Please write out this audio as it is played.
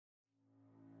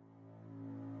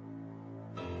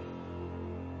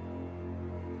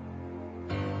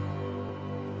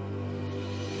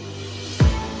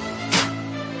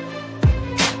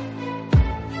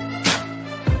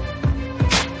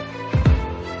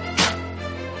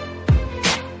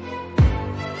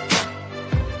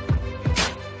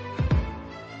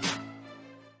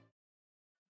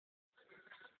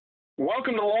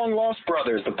Welcome to Long Lost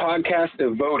Brothers, the podcast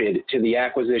devoted to the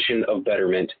acquisition of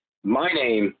betterment. My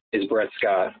name is Brett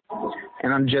Scott.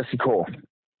 And I'm Jesse Cole.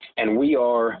 And we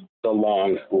are the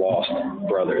Long Lost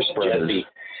Brothers. Jesse,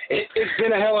 it's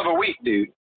been a hell of a week, dude.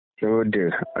 Oh,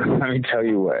 dude, let me tell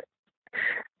you what.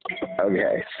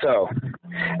 Okay, so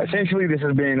essentially this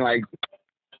has been like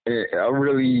a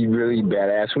really, really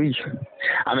badass week.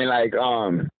 I mean, like,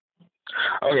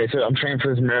 okay, so I'm training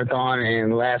for this marathon,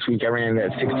 and last week I ran that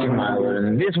 16-miler,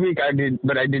 and this week I did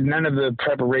none of the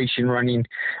preparation running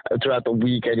throughout the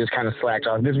week. I just kind of slacked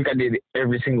off. This week I did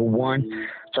every single one,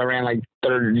 so I ran like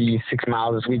 36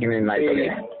 miles this week, and then like. Okay.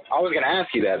 I was gonna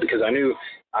ask you that because I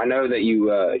know that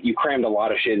you crammed a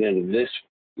lot of shit into this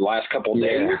last couple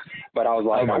days, but I was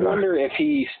like, I wonder if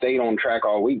he stayed on track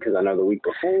all week because I know the week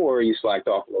before you slacked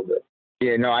off a little bit.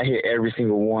 Yeah, no, I hit every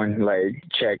single one. Like,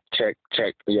 check.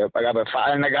 Yep, I got up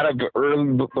 5, and I got up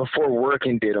early before work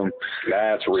and did them.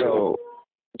 That's real. So,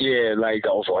 yeah, like, I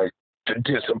was like, the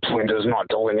discipline does not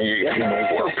delineate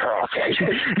human work process.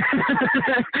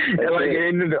 And, like,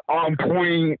 into the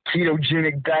on-point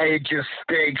ketogenic diet, just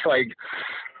steaks. Like,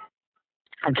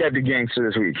 I kept it gangster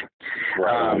this week.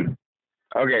 Right.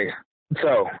 Okay.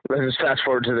 So let's just fast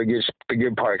forward to the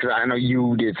good part, because I know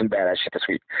you did some badass shit this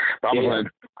week. But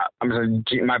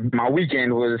my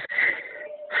weekend was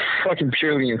fucking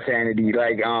purely insanity.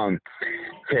 Like,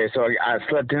 okay, so I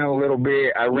slept in a little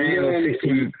bit. I ran those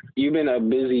 16. You've been a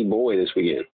busy boy this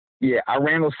weekend. Yeah, I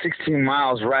ran those 16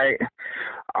 miles, right?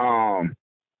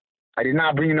 I did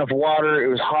not bring enough water. It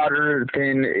was hotter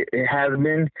than it has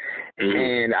been.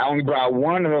 And I only brought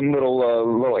one of them little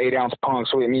 8-ounce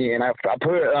punks with me, and I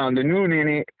put the Noon in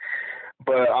it,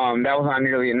 but that was not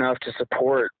nearly enough to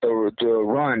support the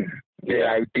run that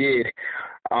I did.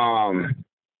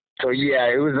 So yeah,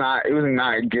 it was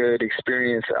not a good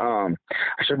experience. I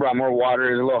should have brought more water.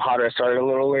 It was a little hotter. I started a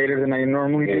little later than I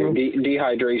normally do.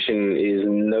 Dehydration is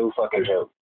no fucking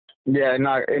joke. Yeah,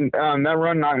 that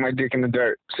run knocked my dick in the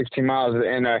dirt, 16 miles,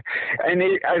 and I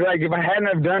like, if I hadn't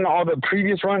have done all the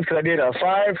previous runs, because I did a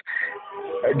 5,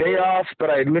 a day off,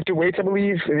 but I lifted weights, I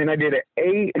believe, and then I did an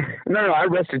 8. No, I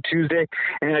rested Tuesday,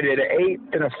 and then I did an 8,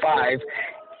 then a 5,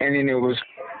 and then it was,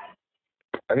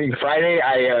 I think Friday,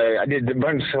 I did a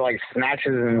bunch of like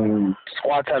snatches and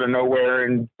squats out of nowhere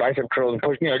and bicep curls and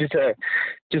push,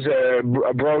 just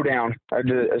a bro down. I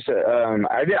don't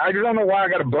know why I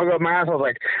got a bug up my ass. I was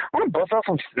like, I want to bust off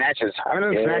some snatches. I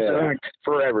haven't done snatches in like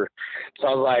forever. So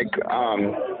I was like,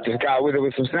 just got with it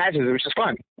with some snatches, which is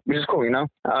fun, which is cool,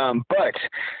 but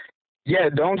yeah,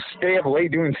 don't stay up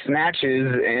late doing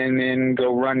snatches and then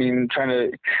go running, so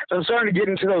I'm starting to get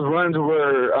into those runs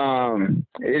where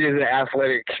it is an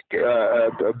athletic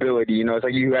ability, it's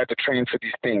like you have to train for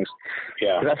these things.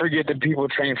 Yeah. Because I forget that people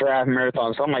train for half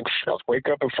marathons, so I'm like, let's wake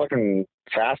up and fucking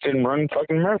fast and run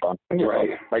fucking marathon.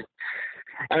 Right. Like,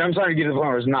 and I'm starting to get to the point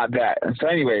where it's not that. So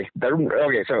anyway,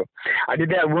 so I did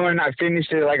that run. I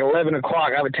finished it at like 11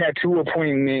 o'clock. I have a tattoo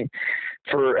appointment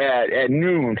at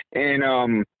noon,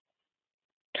 and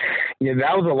yeah,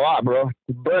 that was a lot, bro.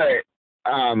 But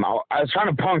I was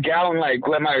trying to punk out and like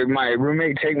let my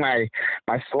roommate take my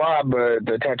slot, but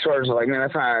the tattoo artist was like, man,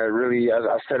 that's not really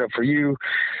I set up for you.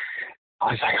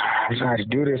 I was like, I just had to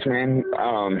do this, man.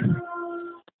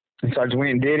 And so I just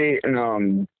went and did it,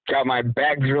 and got my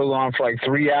back drilled on for like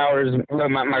 3 hours.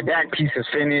 My back piece is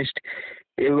finished.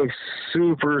 It looks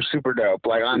super, super dope.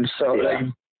 Like, I'm so like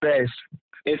best.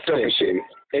 It's sick.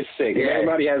 It's sick. If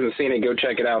anybody hasn't seen it, go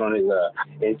check it out on his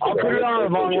Instagram. I'll put it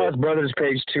on the Long Lost Brothers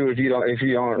page too if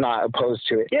you're not opposed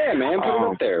to it. Yeah, man, put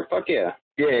it up there. Fuck yeah.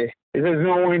 Yeah. It says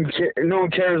no one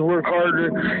cares, work harder.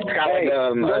 It's got like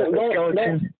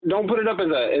skeleton. Don't put it up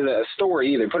as a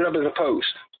story either. Put it up as a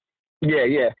post.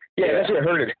 Yeah. That's what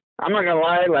hurt it. I'm not gonna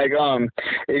lie, like,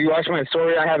 if you watch my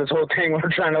story, I have this whole thing where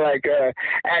I'm trying to like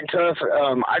act tough.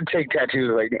 I'd take tattoos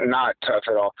like not tough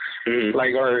at all.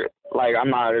 Like, or like I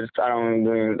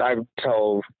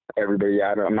tell everybody,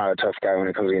 I'm not a tough guy when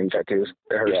it comes to getting tattoos.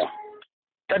 It hurts. Yeah.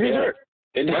 Tattoos hurt.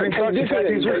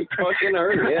 Tattoos fucking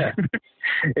hurt. Yeah.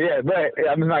 Yeah, but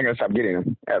I'm not gonna stop getting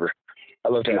them ever. I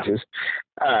love tattoos.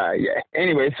 Yeah.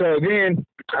 Anyway, so then,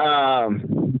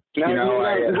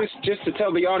 just to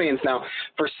tell the audience now,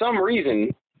 for some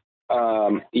reason,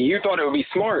 you thought it would be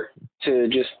smart to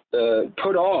just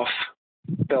put off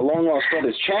the Long Lost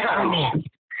Brothers challenge.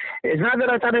 It's not that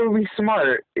I thought it would be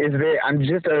smart. It's that I'm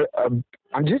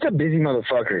just a busy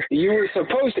motherfucker. You were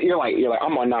supposed to. You're like,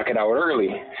 I'm gonna knock it out early.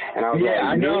 And I was like,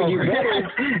 I know. You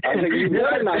better. I was like, you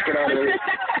better knock it out early.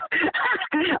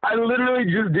 I literally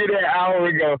just did it an hour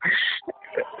ago.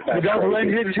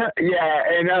 Yeah,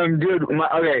 and dude,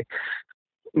 okay.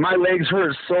 my legs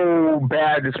hurt so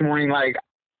bad this morning. Like,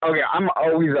 okay, I'm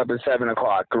always up at 7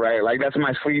 o'clock, right? Like, that's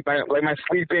my sleep. My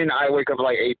sleep-in, I wake up at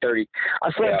like 8:30.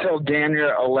 I slept till damn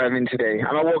near 11 today.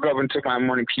 I woke up and took my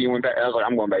morning pee and went back. I was like,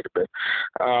 I'm going back to bed.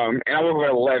 And I woke up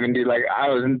at 11, dude. Like, I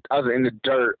was in the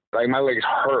dirt. Like, my legs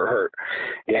hurt.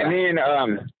 Yeah. And then,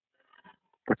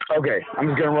 okay, I'm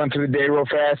just going to run through the day real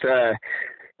fast.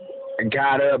 I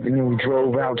got up and then we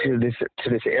drove out to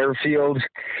this airfield,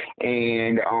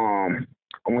 and I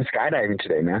went skydiving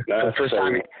today, man. For the first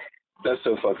time. That's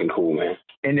so fucking cool, man.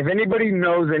 And if anybody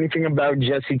knows anything about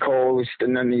Jesse Cole, which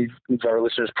none of our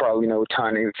listeners probably know a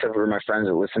ton, except for my friends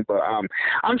that listen, but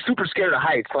I'm super scared of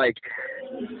heights. Like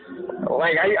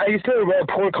I used to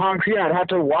pour concrete. I'd have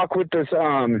to walk with this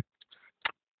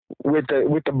with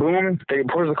the boom that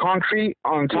pours the concrete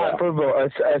on top of a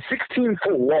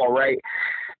 16-foot wall, right?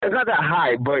 It's not that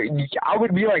high, but I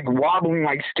would be like wobbling,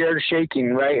 like scared,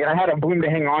 shaking, right? And I had a boom to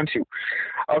hang on to.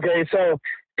 Okay, so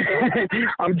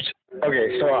I'm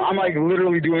like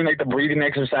literally doing like the breathing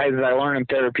exercises I learned in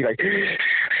therapy, like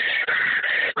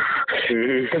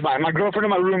because my girlfriend and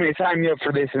my roommate signed me up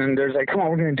for this, and they're like, "Come on,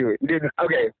 we're gonna do it, dude."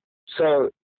 Okay, so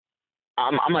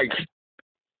I'm like,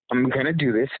 I'm gonna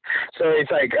do this. So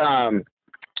it's like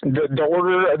the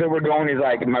order that we're going is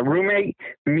like my roommate,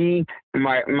 me,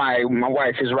 my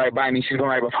wife is right by me. She's going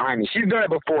right behind me. She's done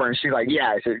it before, and she's like,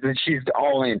 yeah, she's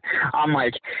all in. I'm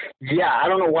like, yeah, I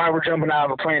don't know why we're jumping out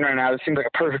of a plane right now. It seems like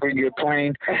a perfectly good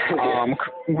plane.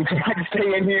 We can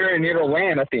stay in here and it'll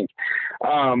land, I think.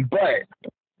 But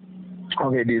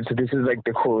okay, dude, so this is like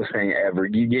the coolest thing ever.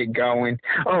 You get going.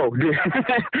 Oh, dude.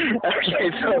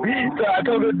 Okay, so I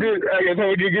told the dude, I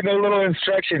told you getting a little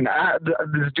instruction.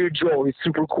 This dude, Joel, he's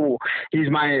super cool. He's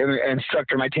my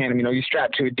instructor, my tandem. You know, you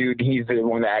strap to a dude, he's the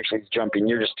one that actually is jumping.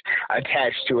 You're just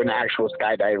attached to an actual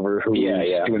skydiver who's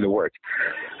doing the work.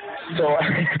 So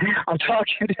I'm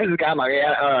talking to this guy, I'm like,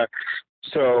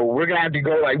 so we're gonna have to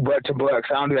go like butt to butt. 'Cause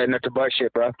I don't do that nut to butt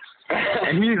shit, bro.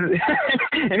 And he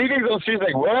thinks those streets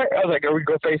like, what? I was like, we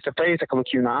go face to face. I can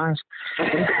look you in the eyes.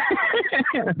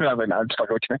 And I was like, no, I'm just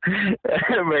fucking with you.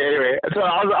 But anyway, so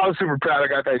I was super proud I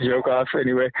got that joke off.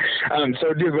 Anyway,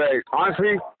 so dude, like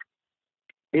honestly,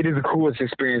 it is the coolest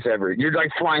experience ever. You're like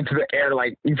flying through the air,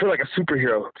 like you feel like a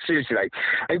superhero. Seriously, like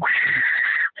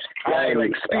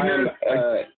I'm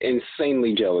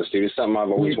insanely jealous, dude. It's something I've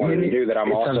always wanted to do. That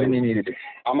I'm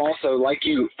also like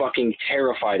you, fucking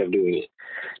terrified of doing it.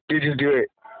 Dude, just do it.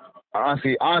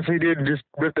 Honestly, dude, just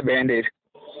rip the Band-Aid.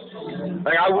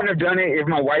 Like I wouldn't have done it if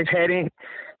my wife hadn't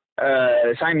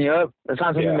signed me up. It's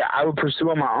not something that I would pursue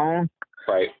on my own.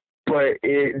 Right. But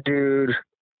it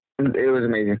was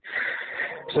amazing.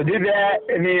 So did that,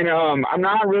 and then I'm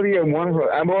not really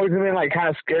I've always been like kind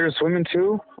of scared of swimming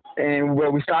too. And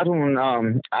we stopped when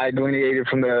I delineated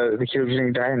from the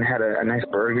ketogenic diet and had a nice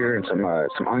burger and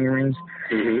some onion rings.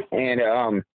 Mm-hmm.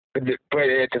 And but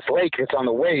at this lake, it's on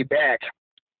the way back.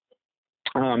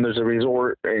 There's a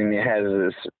resort and it has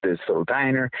this little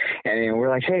diner, and we're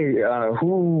like, hey,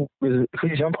 who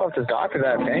jump off this dock of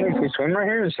that thing? Can we swim right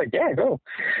here? It's like, yeah, go.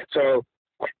 So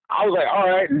I was like, all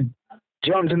right.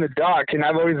 Jumped in the dock, and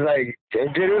I've always like,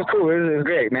 dude, it was cool. It was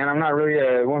great, man. I'm not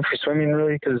really one for swimming,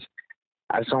 really, because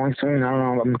I just don't like swimming. I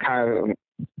don't know. I'm kind of,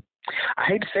 I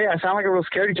hate to say it, I sound like a real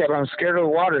scaredy cat, but I'm scared of the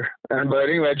water. But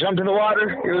anyway, I jumped in the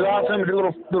water. It was awesome. I did a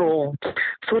little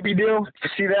flippy deal. You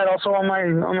see that also on my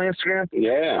Instagram?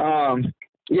 Yeah.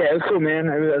 Yeah, it was cool, man.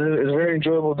 It was a very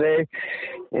enjoyable day.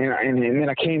 And then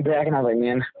I came back, and I was like,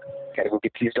 man, gotta go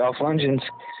get these Dolph Lungans.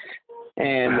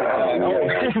 And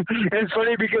it's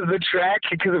funny because the track,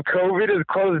 because of COVID, is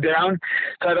closed down.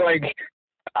 So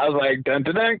I was like, dun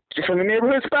dun dun, from the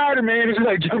neighborhood Spider-Man. Just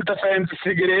like jumped the fence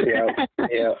to get in.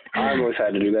 Yeah. I almost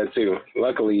had to do that too.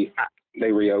 Luckily,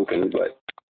 they reopened, but.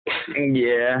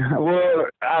 Yeah. Well,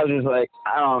 I was just like,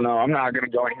 I don't know. I'm not gonna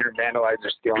go in here and vandalize or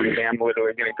steal anything. I'm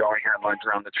literally gonna go in here and lunge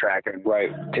around the track and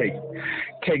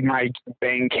take my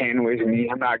bang can with me.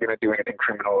 I'm not gonna do anything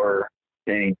criminal or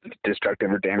any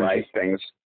destructive or damaging things.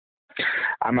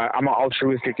 I'm an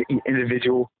altruistic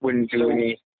individual. Wouldn't do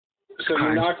any. So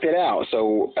you knocked it out.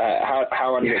 So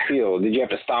how did it feel? Did you have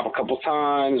to stop a couple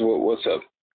times? What's up?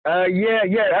 Yeah.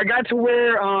 I got to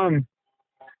where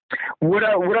what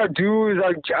I do is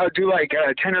I'll do like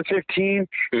 10 or 15.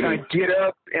 Mm-hmm. And I get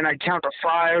up and I count to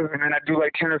 5, and then I do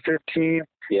like 10 or 15.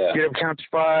 Yeah. Get up, count to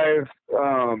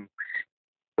 5.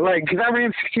 Like, because I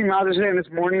ran 16 miles a day, and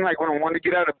this morning, like, when I wanted to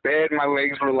get out of bed, my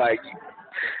legs were like,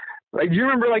 do you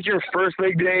remember, like, your first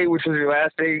leg day, which was your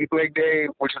last leg day,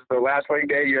 which is the last leg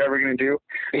day you're ever going to do?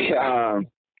 Yeah.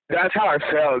 That's how I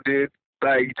felt, dude.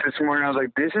 Like, this morning, I was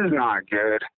like, this is not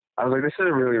good. I was like, this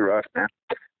is really rough, man.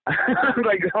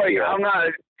 like I'm not,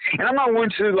 and I'm not one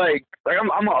to like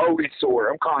I'm always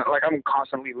sore. I'm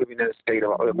constantly living in a state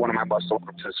of one of my muscles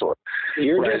is sore.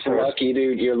 You're just lucky,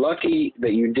 dude. You're lucky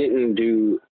that you didn't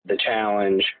do the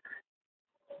challenge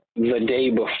the day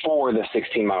before the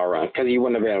 16-mile run, because you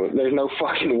wouldn't have been able to. There's no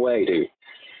fucking way, dude.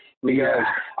 Because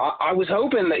I was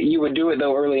hoping that you would do it,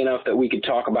 though, early enough that we could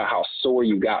talk about how sore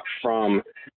you got from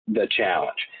the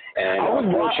challenge. And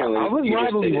unfortunately, I was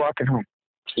probably walking home.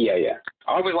 Yeah.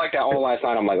 I was like that all last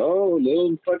night. I'm like, oh,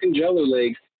 little fucking jello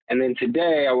legs. And then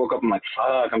today I woke up, I'm like,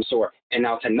 fuck, I'm sore. And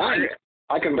now tonight,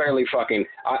 I can barely fucking,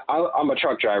 I'm a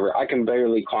truck driver. I can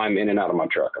barely climb in and out of my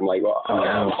truck. I'm like, well,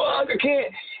 fuck,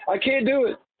 I can't do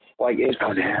it. Like, it's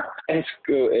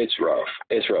good. It's rough.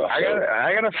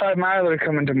 I got a 5 miler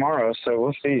coming tomorrow, so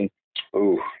we'll see.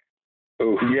 Ooh.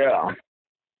 Yeah.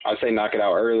 I'd say knock it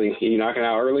out early. You knocking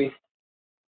out early?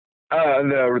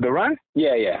 The run?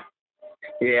 Yeah.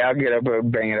 Yeah, I'll get up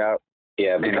and bang it out.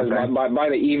 Yeah, because by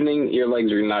the evening, your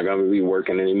legs are not going to be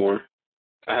working anymore.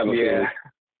 I have a feeling.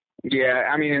 Yeah,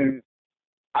 I mean,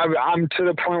 I'm to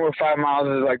the point where 5 miles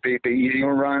is like the easy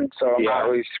run, so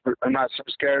I'm not super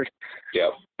scared. Yeah.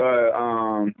 But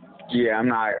yeah, I'm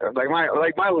not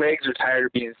my legs are tired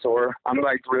of being sore. I'm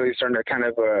like really starting to kind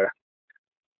of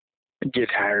get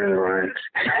tired of the run.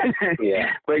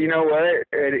 Yeah. But you know what?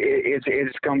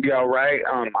 It's gonna be all right.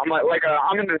 I'm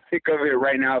I'm in the thick of it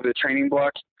right now, the training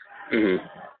block.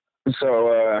 Mm-hmm.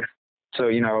 So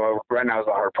you know, right now is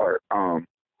the hard part.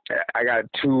 I got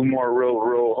 2 more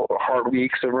real hard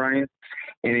weeks of running,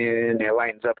 and then it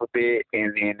lightens up a bit,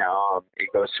 and then it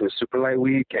goes to a super light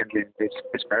week, and then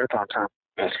it's marathon time.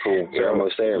 That's cool. You're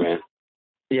almost there, man.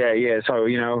 Yeah. So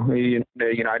you know,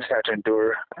 I just have to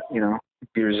endure. You know,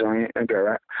 be resilient and be all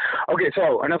right. Okay,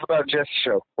 so enough about Jess's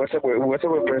show. What's up with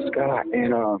Brett Scott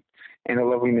and the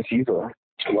lovely Miss Eva?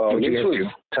 Well, this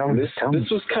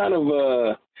was kind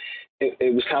of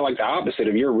it was kind of like the opposite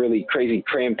of your really crazy,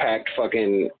 cram-packed,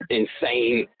 fucking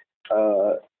insane,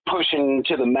 pushing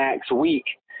to the max week,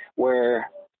 where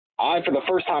I, for the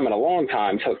first time in a long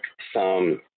time, took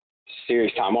some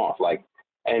serious time off. Like,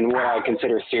 and what I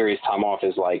consider serious time off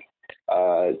is like,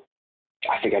 I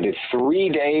think I did 3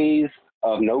 days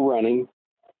of no running.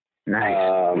 Nice.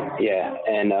 Yeah,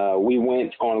 and we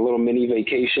went on a little mini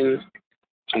vacation,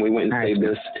 and we went and stayed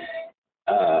this.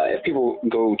 If people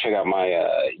go check out my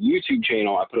YouTube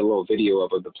channel, I put a little video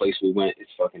up of the place we went. It's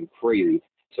fucking crazy.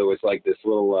 So it's like this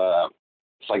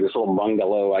little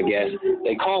bungalow, I guess.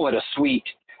 They call it a suite,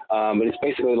 but it's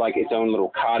basically like its own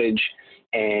little cottage.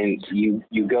 And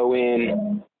you go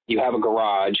in, you have a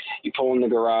garage, you pull in the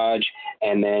garage,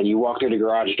 and then you walk through the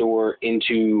garage door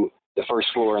into the first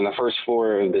floor. And the first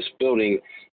floor of this building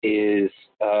is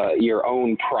your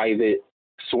own private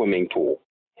swimming pool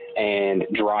and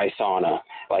dry sauna.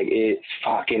 Like, it's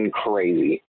fucking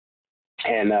crazy.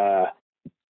 And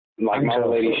like my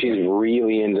lady, she's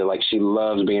really into, like, she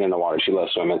loves being in the water. She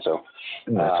loves swimming. So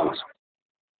awesome.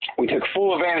 We took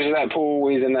full advantage of that pool.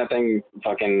 We was in that thing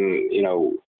fucking, you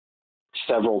know,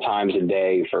 several times a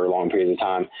day for long periods of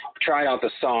time. We tried out the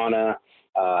sauna.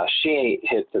 She ain't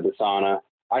hip to the sauna.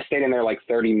 I stayed in there like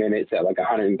 30 minutes at like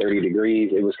 130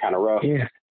 degrees. It was kind of rough. Yeah.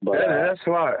 But that's a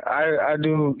lot. I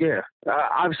do, yeah.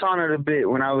 I've saunaed a bit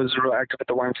when I was real active at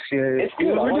the YMCA. It's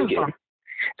good. I like it.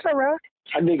 It's all right.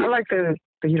 I dig it. I like the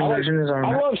humidity is all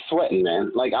right. I love sweating,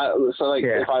 man. Like,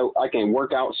 if I can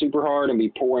work out super hard and be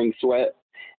pouring sweat,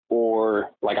 or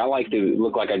like I like to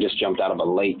look like I just jumped out of a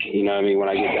lake, you know what I mean, when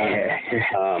I get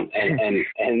done.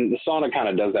 And the sauna kind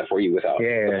of does that for you without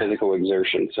the physical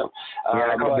exertion. So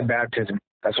I call it the baptism.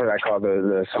 That's what I call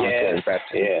the sauna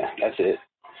baptism. Yeah, that's it.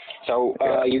 So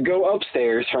you go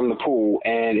upstairs from the pool,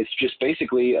 and it's just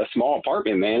basically a small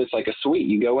apartment, man. It's like a suite.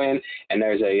 You go in, and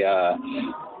there is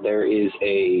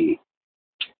a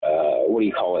what do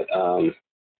you call it?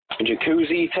 A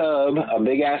jacuzzi tub, a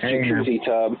big ass jacuzzi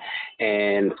tub,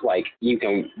 and like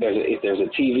there's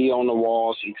a TV on the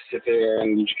wall, so you can sit there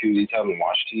in the jacuzzi tub and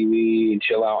watch TV and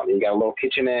chill out. And you got a little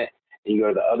kitchenette, and you go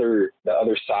to the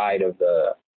other side of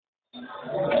the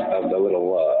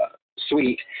little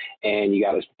suite, and you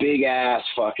got this big ass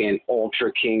fucking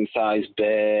ultra king size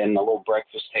bed and a little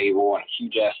breakfast table and a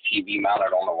huge ass TV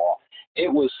mounted on the wall.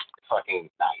 It was fucking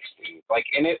nice, dude. Like,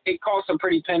 and it cost a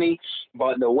pretty penny,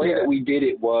 but the way that we did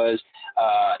it was,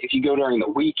 if you go during the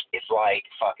week, it's like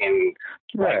fucking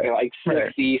like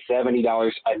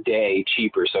 $60-$70 a day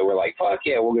cheaper. So we're like, fuck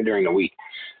yeah, we'll go during the week.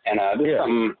 And this is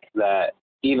something that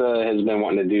Eva has been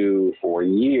wanting to do for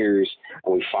years,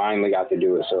 and we finally got to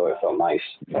do it, so it felt nice.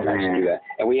 To do that.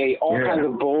 And we ate all kinds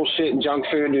of bullshit junk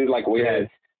food, dude. Like, we had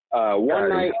one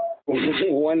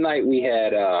night we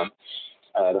had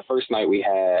The first night we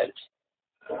had,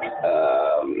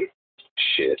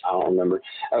 shit, I don't remember.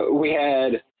 We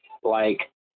had like,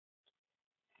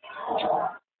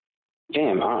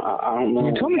 damn, I don't know.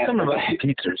 You told me something about the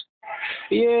pizzas.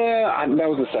 Yeah, that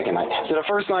was the second night. So the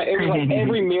first night, it was like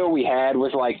every meal we had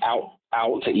was like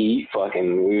out to eat.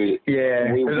 Fucking, we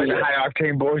it was like high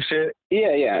octane bullshit.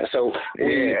 Yeah. So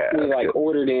we like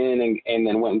ordered in and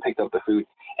then went and picked up the food.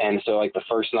 And so like the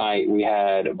first night we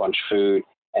had a bunch of food,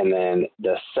 and then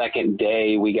the second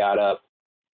day we got up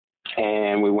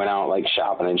and we went out like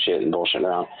shopping and shit and bullshitting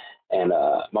around. And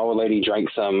my old lady drank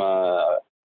some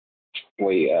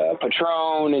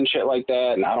Patron and shit like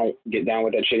that, and I don't get down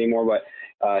with that shit anymore, but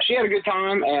she had a good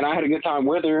time and I had a good time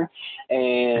with her.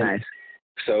 And nice.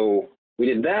 So we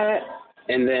did that,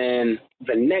 and then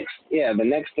the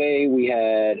next day we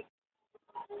had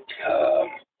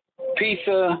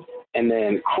pizza, and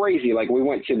then crazy, like we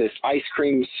went to this ice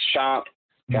cream shop,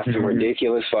 got some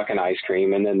ridiculous fucking ice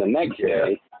cream, and then the next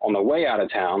day on the way out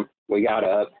of town we got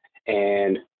up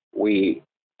and we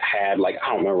had like, I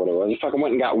don't remember what it was. We fucking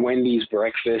went and got Wendy's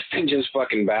breakfast and just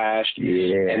fucking bashed.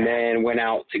 Yeah. And then went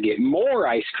out to get more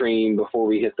ice cream before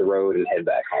we hit the road and head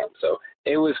back home. So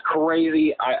it was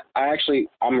crazy.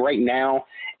 I'm right now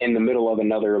in the middle of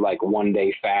another like 1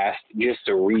 day fast just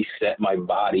to reset my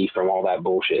body from all that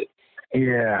bullshit.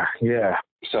 Yeah.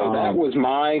 So that was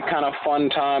my kind of fun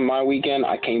time, my weekend.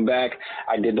 I came back.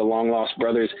 I did the Long Lost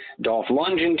Brothers Dolph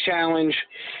Lundgren challenge.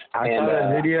 I saw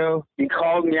that video. You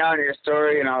called me out in your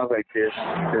story, and I was like, this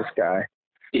guy.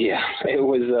 Yeah, it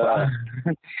was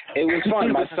it was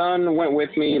fun. My son went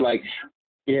with me. Like,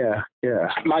 yeah.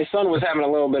 My son was having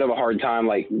a little bit of a hard time,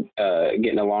 like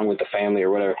getting along with the family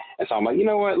or whatever. And so I'm like, you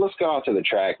know what? Let's go out to the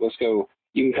track. Let's go.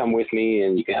 You can come with me,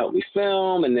 and you can help me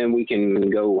film, and then we can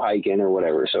go hiking or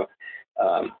whatever. So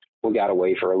we got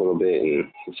away for a little bit and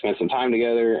spent some time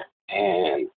together,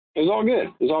 and it was all good.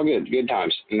 It was all good. Good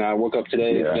times. And I woke up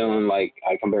today feeling like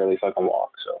I can barely fucking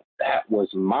walk. So that was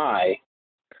my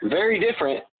very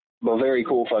different but very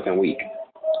cool fucking week.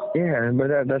 Yeah, but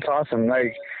that's awesome.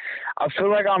 Like, I feel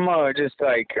like I'm just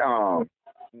like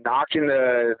knocking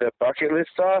the bucket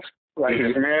list off. Like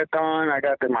this marathon, I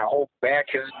got my whole back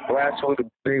is blasted with a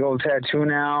big old tattoo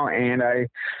now, and I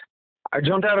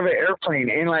jumped out of an airplane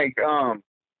and like yeah,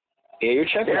 you're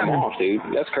checking them off, dude.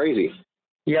 That's crazy.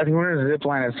 Yeah, I think we're gonna zip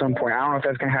line at some point. I don't know if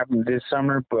that's gonna happen this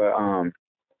summer, but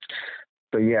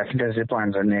yeah, I think that zip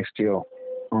line's our next deal.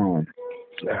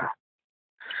 Yeah.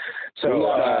 So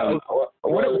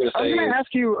what I was gonna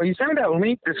ask you. You sent me that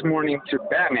link this morning to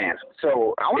Batman.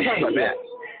 So I want to talk about that.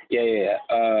 Yeah.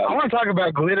 I want to talk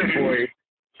about Glitter Boy,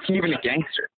 Keeping a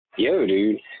Gangster. Yo,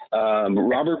 dude.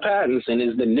 Robert Pattinson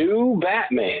is the new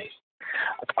Batman.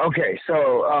 Okay,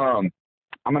 so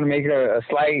I'm gonna make a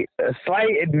slight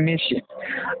admission.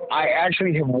 I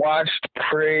actually have watched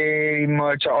pretty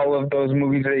much all of those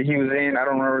movies that he was in. I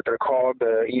don't remember what they're called.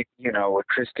 With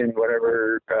Kristen,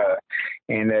 whatever,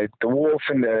 and the wolf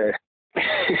and the.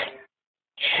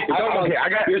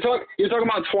 You're talking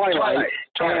about Twilight.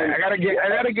 I got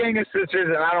a gang of sisters,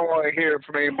 and I don't want to hear it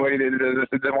from anybody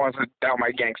that wants to doubt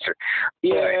my gangster.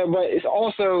 Yeah, but it's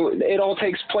also, it all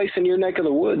takes place in your neck of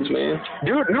the woods, man.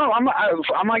 Dude, no, I'm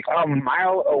like a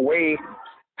mile away.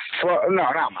 No,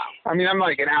 not a mile. I mean, I'm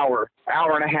like an hour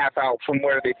and a half out from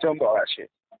where they filmed all that shit.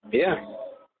 Yeah.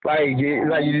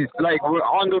 Like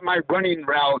on my running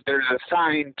route, there's a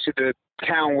sign to the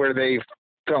town where they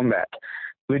filmed that.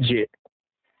 Legit.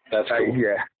 That's cool.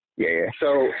 Yeah.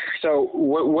 So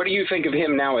what do you think of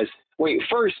him now?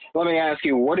 First, let me ask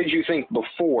you, what did you think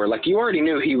before? Like, you already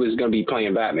knew he was going to be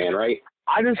playing Batman, right?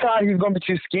 I just thought he was going to be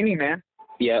too skinny, man.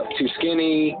 Yeah, too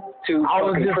skinny, too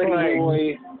fucking pretty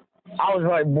boy. I was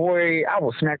like, boy, I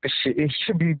will smack the shit. He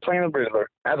should be playing the Riddler.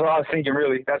 That's what I was thinking,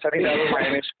 really. I think that was my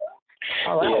image.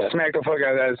 I will smack the fuck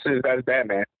out of that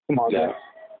Batman. Come on, man.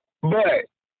 But,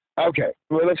 okay,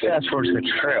 well, let's fast forward to the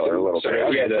trailer a little bit.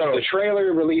 Okay, the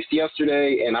trailer released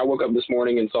yesterday, and I woke up this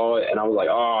morning and saw it, and I was like,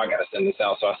 I got to send this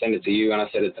out. So I sent it to you, and I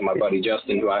sent it to my buddy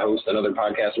Justin, who I host another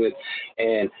podcast with.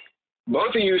 And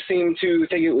both of you seem to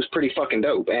think it was pretty fucking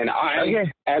dope. And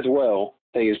I, as well,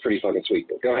 think it's pretty fucking sweet.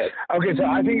 But go ahead. Okay, so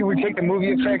I think if we take the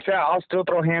movie effects out, I'll still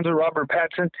throw hands with Robert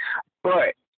Pattinson.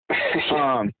 But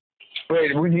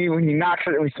when he knocks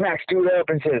it, when he smacks dude up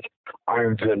and says,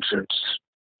 "I'm vengeance."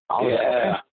 I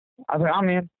was like, I'm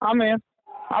in.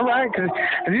 All right, because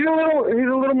he's a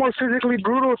little more physically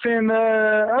brutal than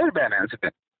other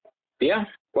Batmans. Yeah.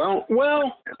 Well,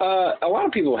 a lot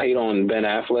of people hate on Ben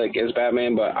Affleck as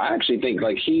Batman, but I actually think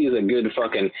like he's a good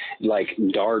fucking like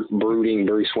dark, brooding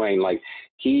Bruce Wayne. Like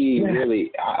He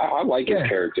really, I like his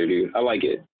character, dude. I like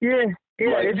it. Yeah,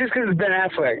 it's just because it's Ben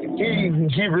Affleck.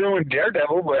 He ruined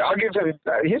Daredevil, but I'll give him,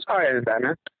 he's all right as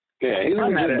Batman. Yeah, he's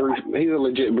a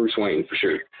legit Bruce Wayne, for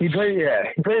sure. He plays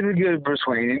a good Bruce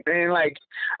Wayne. And like,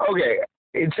 okay,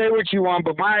 and say what you want,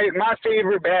 but my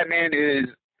favorite Batman is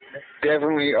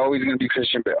definitely always going to be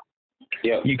Christian Bale.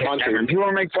 Yeah, people want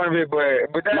to make fun of it, but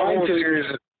that whole series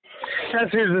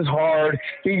is hard.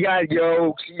 He got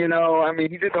jokes, you know. I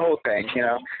mean, he did the whole thing, you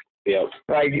know. Yep.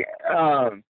 Like,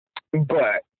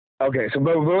 but okay. So,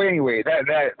 but anyway, that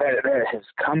has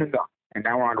come and gone, and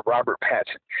now we're on to Robert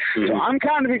Pattinson. Mm-hmm. So I'm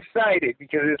kind of excited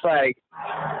because it's like,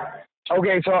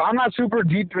 okay, so I'm not super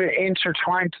deep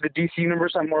intertwined to the DC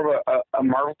universe. I'm more of a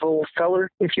Marvel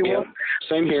feller, if you will.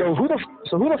 Same here. So who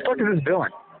the fuck is this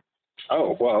villain?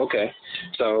 Oh, well, okay.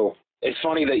 So it's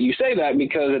funny that you say that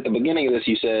because at the beginning of this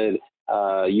you said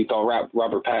you thought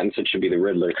Robert Pattinson should be the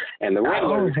Riddler. And the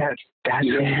Riddler... Oh, that's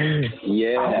it.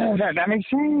 Yeah. Oh, that makes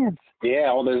sense. Yeah,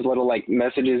 all those little, like,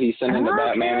 messages he's sending to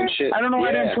Batman and shit. I don't know why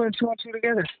I didn't put two and two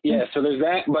together. Yeah, so there's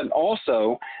that, but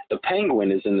also the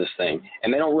Penguin is in this thing.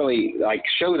 And they don't really, like,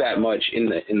 show that much in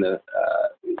the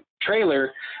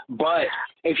trailer, but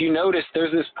if you notice,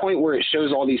 there's this point where it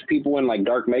shows all these people in, like,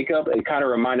 dark makeup. It kind of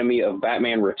reminded me of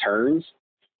Batman Returns.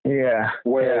 Yeah.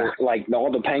 Where, like,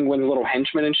 all the Penguin's little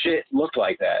henchmen and shit looked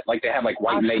like that. Like, they have, like,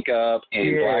 white makeup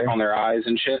and black on their eyes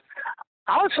and shit.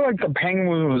 I also feel like the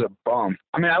Penguin was a bum.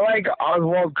 I mean, I like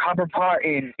Oswald Copperpot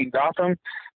in Gotham.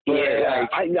 But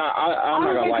I'm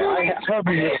not gonna lie. I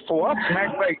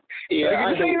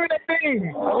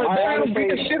beat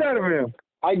the shit out of him.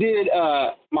 I did.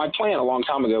 My plan a long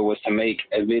time ago was to make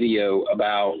a video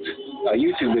about a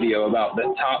YouTube video about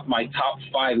my top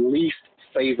 5 least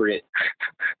favorite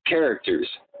characters,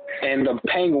 and the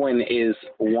Penguin is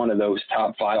one of those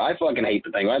top 5. I fucking hate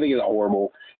the Penguin. I think he's a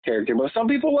horrible character, but some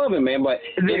people love him, man. But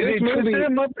they twisted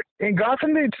him up in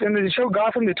Gotham. In the show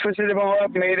Gotham, they twisted him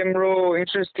up, made him real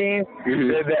interesting.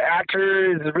 Mm-hmm. The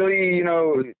actor is really, you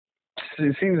know,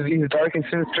 it seems he's dark and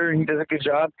sinister, and he does a good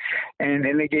job. And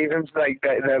they gave him like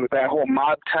that whole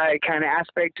mob tie kind of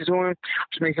aspect to him,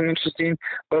 which makes him interesting.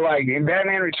 But like in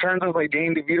Batman Returns, I was like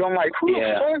Danny DeVito. I'm like, who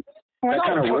the fuck? That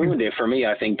kind of ruined it for me.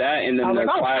 I think that, and then I was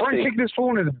the classic. Front kick this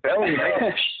fool in his belly,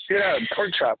 man. Shit out,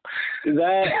 pork chop.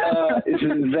 That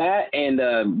and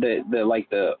the like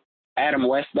the Adam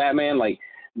West Batman, like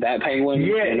that Penguin.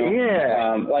 Yeah, you know?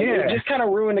 It just kind of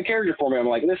ruined the character for me. I'm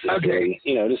like, this is silly.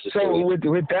 You know, this is silly.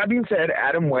 With that being said,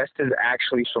 Adam West is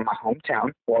actually from my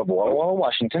hometown, Walla Walla,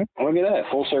 Washington. Look at that,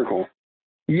 full circle.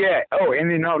 Yeah. Oh, and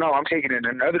then no, I'm taking it in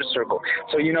another circle.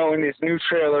 So you know, in this new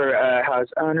trailer, how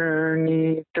it's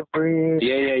underneath the bridge.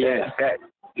 Yeah.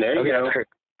 There you go.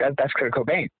 That's Kurt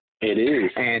Cobain. It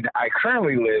is. And I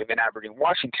currently live in Aberdeen,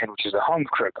 Washington, which is the home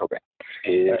of Kurt Cobain.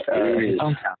 It is.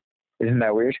 Hometown. Isn't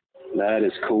that weird? That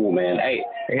is cool, man. Hey,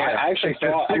 yeah, I actually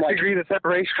thought 6 degrees of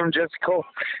separation from Jessica Cole.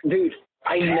 Dude,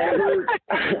 I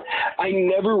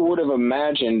never would have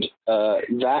imagined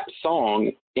that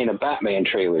song in a Batman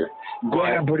trailer.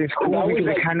 But it's cool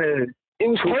because it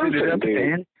was perfect, up,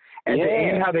 man. And the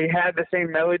end, how they had the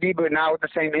same melody but not with the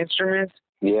same instruments.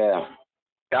 Yeah.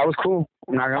 That was cool.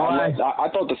 I'm not gonna lie. I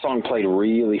thought the song played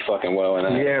really fucking well, and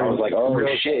I was like, oh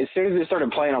shit. As soon as it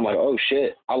started playing, I'm like, oh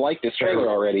shit, I like this trailer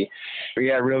already. But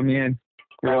yeah, reeled me in.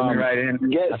 Reeled me right in.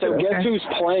 Guess who's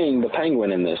playing the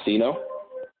Penguin in this? Do you know?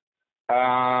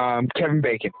 Kevin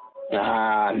Bacon.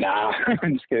 Nah.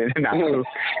 I'm just kidding. Nah.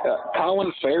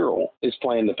 Colin Farrell is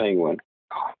playing the Penguin.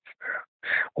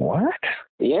 What?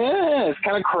 Yeah, it's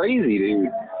kind of crazy, dude.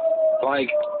 Like,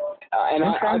 and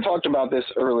I talked about this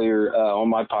earlier on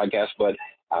my podcast, but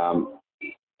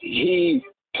he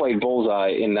played Bullseye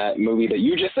in that movie that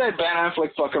you just said Ben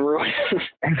Affleck fucking ruined.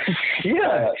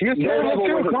 Yeah, he was terrible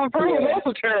too. Colin Farrell was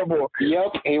also terrible.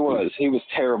 Yep, he was. He was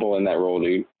terrible in that role,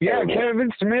 dude. Yeah, terrible.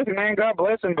 Kevin Smith, man, God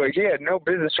bless him, but he had no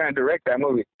business trying to direct that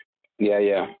movie.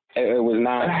 Yeah. It was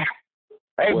not.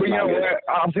 Hey, but you know what?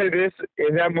 I'll say this: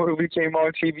 if that movie came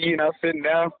on TV and I was sitting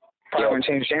down, probably wouldn't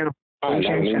change the channel. I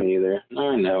know, me neither.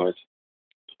 I know it.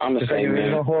 I'm the same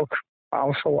man. Hulk. I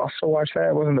also watched that.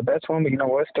 It wasn't the best one, but you know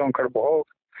what? Still Incredible Hulk.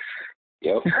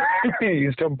 Yep.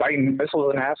 You're still biting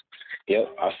missiles in half.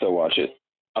 Yep, I still watch it.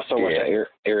 I still watch that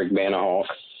Eric Bana Hulk.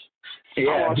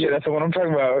 Yeah, that's what I'm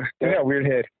talking about. You got a weird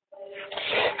head.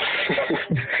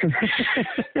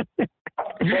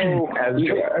 So,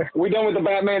 we done with the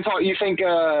Batman talk? You think,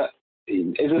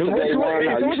 is this a day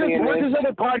one? What's this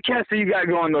other podcast that you got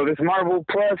going, though? This Marvel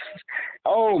Plus?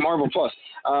 Oh, Marvel Plus.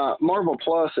 Marvel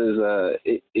Plus is,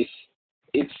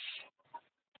 it's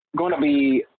going to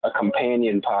be a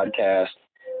companion podcast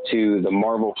to the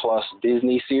Marvel Plus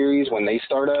Disney series when they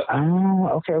start up.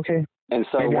 Oh, okay. And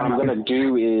so what I'm gonna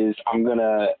do is I'm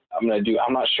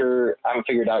not sure, I haven't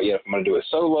figured out yet if I'm gonna do it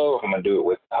solo, if I'm gonna do it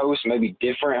with hosts, maybe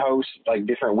different hosts, like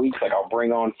different weeks, like I'll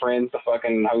bring on friends to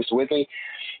fucking host with me.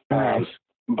 Nice.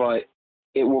 But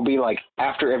it will be like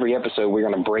after every episode we're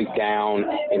gonna break down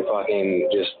and fucking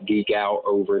just geek out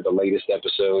over the latest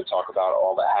episode, talk about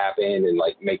all that happened and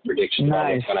like make predictions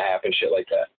about what's gonna happen, shit like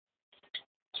that.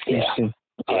 Yeah.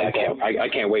 Yeah, I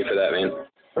can't wait for that, man.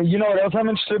 You know what else I'm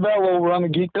interested about while we're on the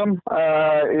geekdom?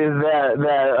 Is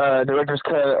that director's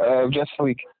cut of Justice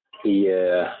League.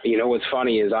 Yeah. You know what's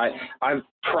funny is I've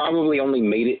probably only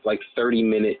made it like 30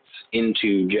 minutes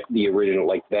into the original,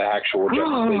 like the actual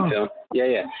Justice League film.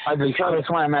 Yeah. I just saw this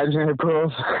one imaginary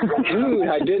pearls. Dude,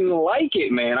 I didn't like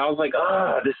it, man. I was like,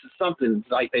 this is something,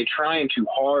 like they trying too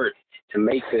hard to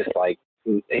make this like.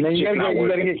 You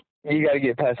gotta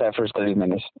get past that first 30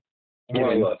 minutes.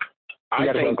 Well, look. I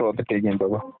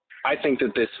think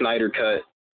that this Snyder cut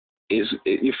is,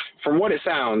 from what it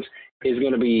sounds, is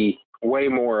going to be way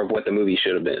more of what the movie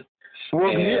should have been.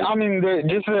 Well, I mean,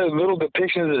 just the little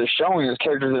depictions that are showing as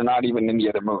characters are not even in the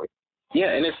other movie.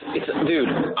 Yeah, and it's dude,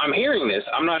 I'm hearing this.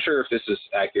 I'm not sure if this is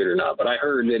accurate or not, but I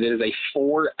heard that it is a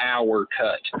 4-hour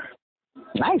cut.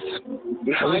 Nice.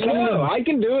 I know. I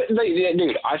can do it.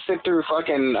 Dude, I sit through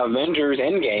fucking Avengers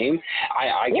Endgame.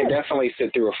 I can definitely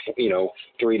sit through a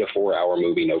 3 to 4 hour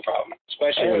movie, no problem.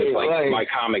 Especially when it's like my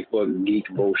comic book geek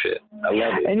bullshit. I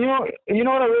love it. And you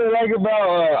know what I really like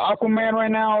about Aquaman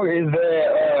right now is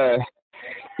that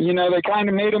they kind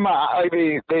of made him like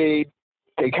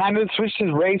they kind of switched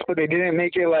his race, but they didn't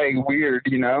make it like weird.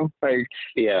 Like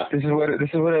this is what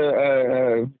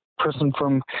a person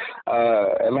from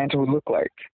Atlanta would look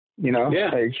like,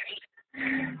 Yeah.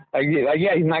 Like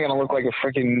he's not gonna look like a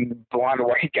freaking blonde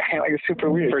white guy. Like it's super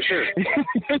weird. For sure.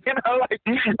 like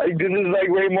this is like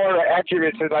way more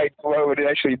accurate to like what would it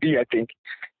actually be, I think.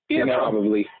 Yeah,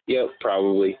 probably. Yep,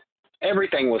 probably.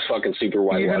 Everything was fucking super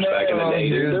whitewashed back in the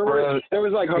day. There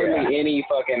was like hardly any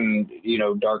fucking,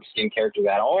 dark skinned characters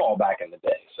at all back in the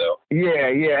day. So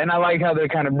yeah, and I like how they're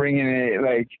kind of bringing it,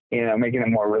 like, making it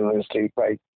more realistic,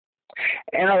 like.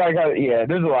 And I like how,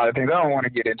 there's a lot of things. I don't want to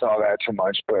get into all that too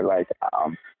much, but like,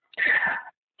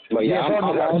 but yeah,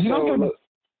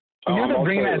 they're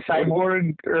bringing that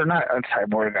Cyborg, or not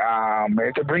Cyborg,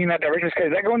 they're bringing that director's cut.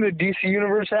 Is that going to the DC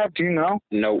Universe app? Do you know?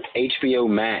 No, HBO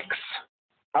Max.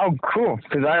 Oh, cool,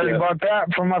 because I already bought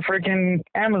that from my freaking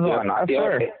Amazon, I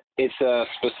swear. It's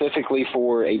specifically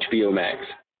for HBO Max.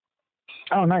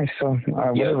 Oh, nice. So,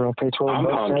 whatever, I'll pay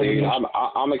 $12. Dude.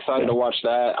 I'm excited to watch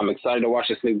that. I'm excited to watch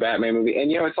this new Batman movie.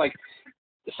 And, it's like,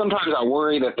 sometimes I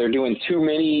worry that they're doing too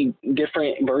many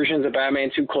different versions of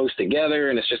Batman too close together,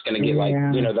 and it's just going to get like,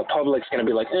 the public's going to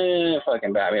be like,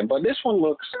 fucking Batman. But this one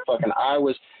looks fucking, I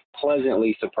was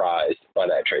pleasantly surprised by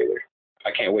that trailer.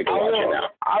 I can't wait to watch it now.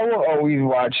 I will always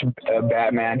watch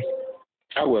Batman.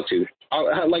 I will too.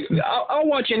 I'll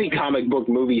watch any comic book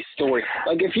movie story.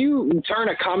 Like if you turn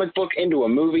a comic book into a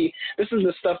movie, this is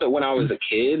the stuff that when I was a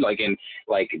kid, like in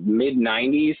like mid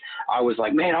 '90s, I was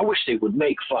like, man, I wish they would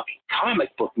make fucking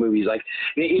comic book movies. Like,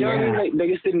 what I mean? They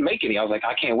just didn't make any. I was like,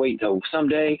 I can't wait till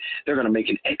someday they're gonna make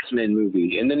an X-Men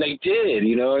movie, and then they did.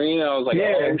 You know what I mean? I was like,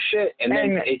 oh shit, and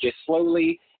then it just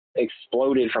slowly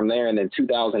exploded from there. And then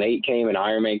 2008 came, and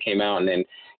Iron Man came out, and then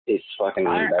it's fucking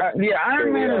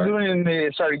Iron Man is doing it, and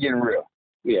it started getting real.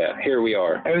 Yeah, here we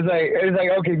are. It was like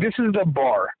okay, this is the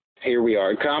bar. Here we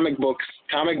are. Comic book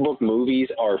movies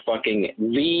are fucking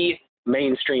the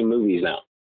mainstream movies now.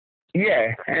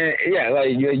 Yeah, like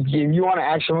if you want an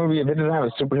action movie, if it doesn't have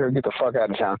a superhero, get the fuck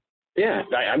out of town. Yeah,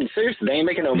 I'm serious. They ain't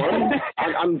making no money.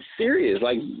 I'm serious.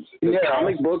 Like, the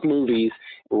comic book movies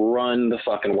run the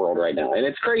fucking world right now. And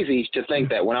it's crazy to think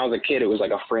that when I was a kid, it was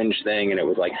like a fringe thing, and it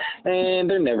was like, man,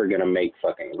 they're never going to make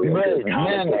fucking real good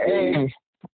comic book movies.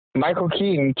 Michael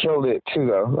Keaton killed it, too,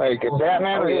 though. Like,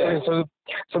 Batman,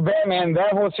 so Batman,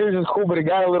 that whole series is cool, but it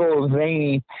got a little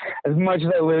zany. As much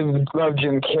as I love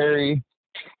Jim Carrey.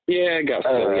 Yeah, it got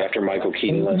silly after Michael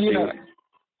Keaton left, too.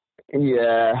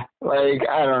 Yeah, like,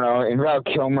 I don't know. And Val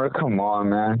Kilmer, come on,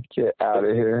 man. Get out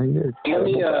of here. Let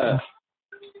me,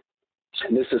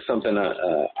 this is something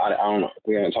I don't know,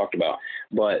 we haven't talked about,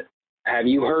 but have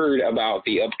you heard about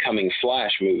the upcoming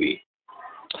Flash movie?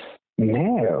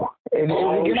 No. Is it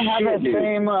going to have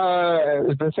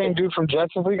the same dude from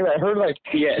Justice League? I heard, like,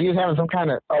 he was having some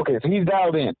kind of, okay, so he's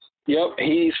dialed in. Yep,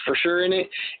 he's for sure in it.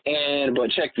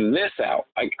 But check this out.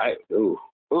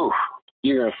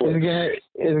 You're going to flip. Is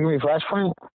it going to be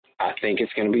Flashpoint? I think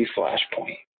it's going to be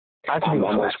Flashpoint. I'm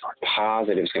almost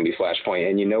positive it's going to be Flashpoint.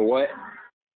 And you know what?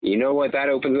 You know what that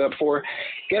opens up for?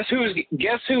 Guess who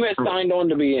has signed on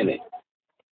to be in it?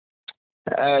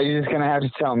 You're just gonna have to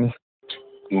tell me.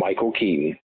 Michael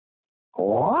Keaton.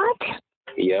 What?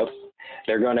 Yep.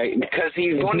 They're gonna, because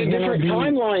he's going to different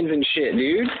timelines and shit,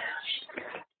 dude.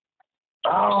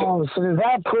 Oh, so does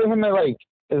that put him at like?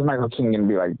 Is Michael Keaton gonna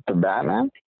be like the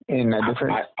Batman in a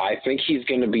different? I think he's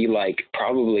gonna be like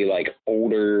probably like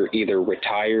older, either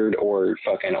retired or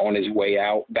fucking on his way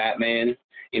out Batman.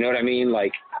 You know what I mean?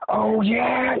 Like. Oh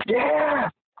yeah. Yeah.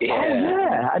 Oh,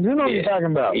 yeah, I do know what you're talking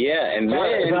about. Yeah, and then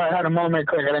I had a moment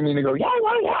quick. I didn't mean to go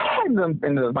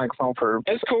into the microphone for.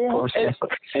 It's cool.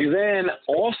 And then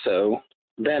also,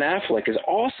 Ben Affleck is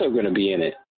also going to be in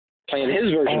it, playing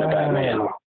his version of Batman.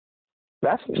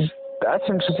 That's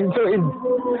interesting. So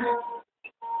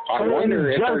I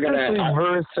wonder if they're going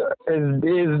to. Is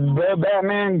the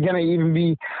Batman going to even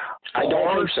be? I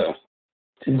don't think so.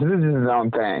 This is his own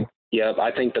thing. Yep,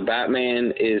 I think the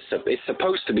Batman it's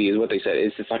supposed to be, is what they said.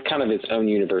 It's like kind of its own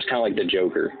universe, kind of like the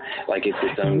Joker, like it's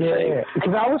its own thing. Yeah,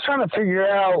 because I was trying to figure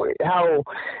out how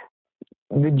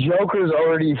the Joker's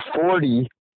already 40,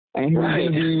 and he's gonna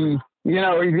be, he's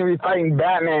gonna be fighting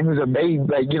Batman, who's a baby,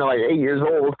 like 8 years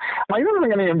old. I'm like, that's not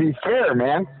gonna even be fair,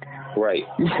 man. Right.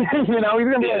 He's gonna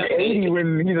be like 80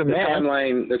 when he's a man.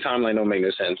 The timeline don't make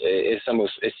no sense.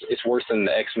 It's worse than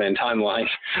the X-Men timeline.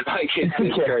 Like it's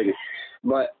crazy.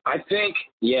 But I think,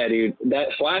 yeah, dude, that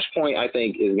Flashpoint I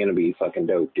think is gonna be fucking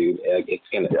dope, dude. It's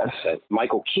gonna.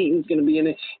 Michael Keaton's gonna be in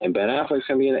it, and Ben Affleck's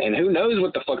gonna be in it, and who knows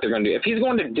what the fuck they're gonna do. If he's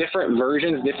going to different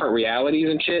versions, different realities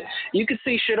and shit, you could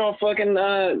see shit off fucking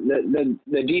the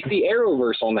DC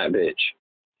Arrowverse on that bitch.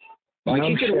 Like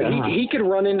he could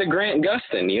run into Grant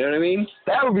Gustin. You know what I mean?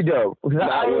 That would be dope. Honestly,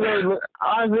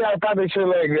 I thought they should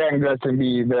let Grant Gustin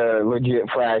be the legit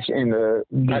Flash in the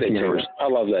DC universe. I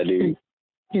love that dude.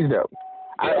 He's dope.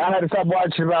 I had to stop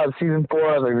watching about season 4.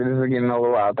 I was like, this is getting a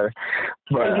little out there.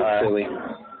 But silly.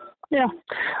 Yeah.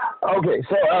 Okay,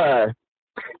 so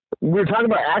we were talking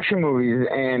about action movies,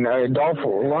 and Dolph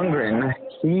Lundgren,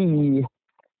 he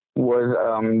was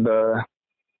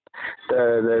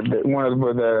the one of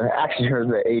the action heroes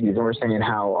of the 80s, and we're saying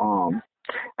how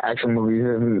action movies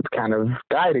have kind of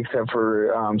died except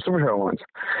for superhero ones.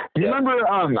 Do you remember,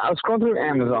 I was scrolling through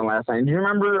Amazon last night, do you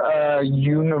remember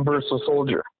Universal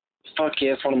Soldier? Fuck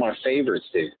yeah, it's one of my favorites,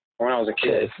 dude. When I was a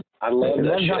kid. I love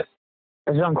that shit.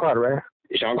 It's Jean-Claude, right?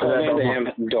 Jean-Claude Van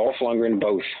Damme, Dolph Lundgren,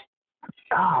 both.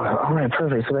 Oh, all right,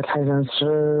 perfect. So that ties in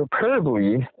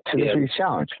superbly to this week's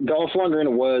challenge. Dolph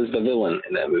Lundgren was the villain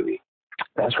in that movie.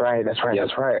 That's right.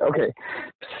 Okay,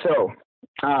 so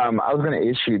I was going to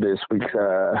issue this week's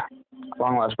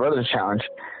Long Lost Brothers challenge.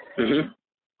 Mm-hmm.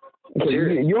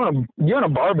 Okay, you own a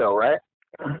barbell, right?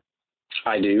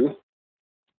 I do.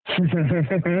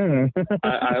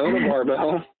 I own a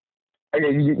barbell. Okay,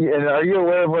 are you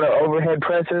aware of what an overhead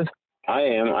press is? I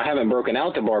am. I haven't broken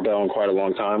out the barbell in quite a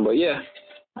long time, but yeah.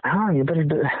 Oh, you better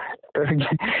get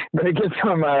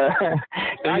some.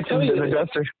 I tell you,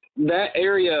 that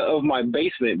area of my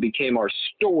basement became our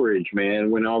storage,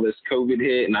 man. When all this COVID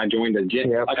hit, and I joined a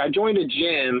gym. Yep. Like I joined a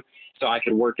gym so I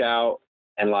could work out.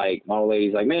 And, like, my old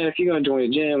lady's like, man, if you're going to join a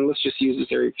gym, let's just use this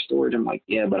area for storage. I'm like,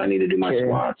 yeah, but I need to do my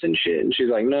squats and shit. And she's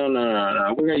like, no,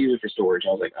 we're going to use it for storage.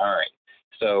 I was like, all right.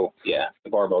 So, yeah, the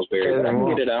barbell's buried, but I can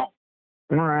get it out.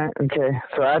 All right, okay.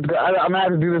 So I'm going to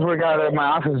have to do this workout at my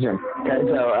office gym. Okay,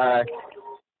 so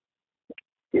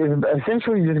it's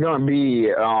essentially just going to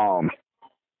be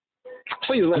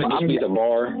please let it just be the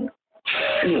bar.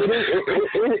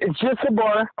 It's just a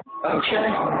bar. Okay.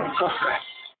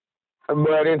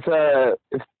 But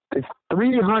it's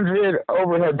 300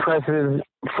 overhead presses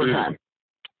for time.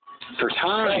 For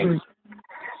time?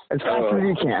 As fast as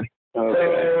you can.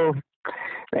 Okay. So,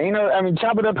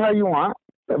 chop it up how you want,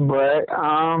 but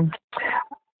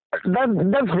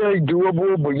that's very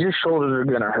doable, but your shoulders are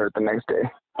going to hurt the next day.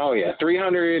 Oh, yeah.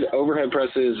 300 overhead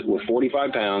presses with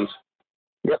 45 pounds.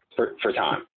 Yep. For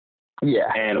time. Yeah.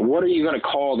 And what are you going to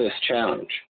call this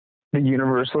challenge? The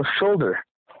Universal Shoulder.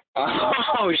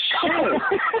 Oh,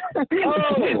 shit.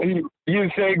 You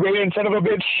say great son of a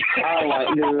bitch. I like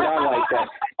that.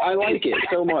 I like it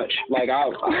so much. Like,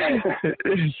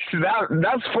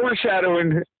 that's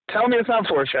foreshadowing. Tell me it's not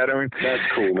foreshadowing. That's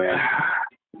cool, man.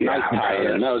 Nice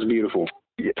tie-in. That was beautiful.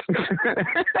 Yeah.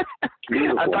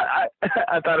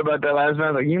 I thought about that last night.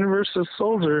 I was like, Universal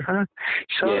Soldier, huh?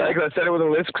 Yeah. Like, I said it with a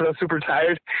lisp because I was super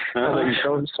tired. I was like,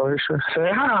 Soldier.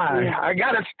 I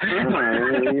got it.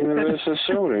 Universal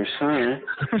Shoulders, huh?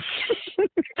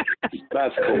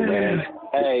 That's cool, man.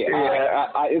 Hey,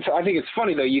 I think it's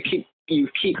funny though. You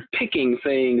keep picking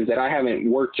things that I haven't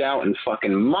worked out in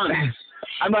fucking months.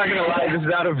 I'm not gonna lie. This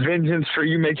is out of vengeance for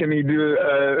you making me do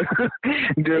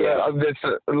this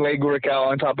leg workout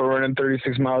on top of running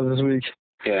 36 miles this week.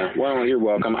 Yeah. Well, you're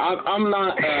welcome. I'm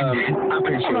not. I'm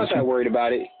not that worried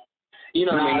about it. You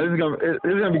know what I mean?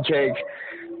 This is gonna be cake.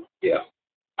 Yeah.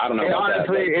 I don't know. And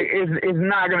honestly, it's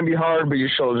not gonna be hard, but your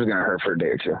shoulder's gonna hurt for a day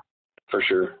or two. For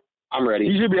sure. I'm ready.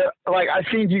 You should be like. I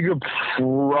think you could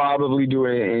probably do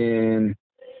it in.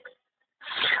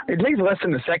 It takes less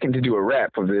than a second to do a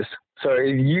rep of this. So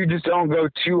if you just don't go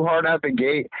too hard out the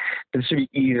gate, it should be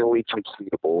easily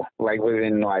completable, like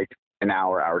within like an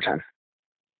hour 10.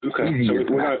 Okay. So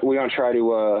we're gonna try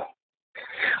to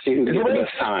see who can get the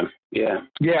best time. Yeah.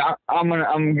 Yeah, I'm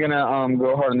gonna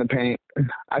go hard in the paint.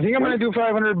 I think I'm gonna do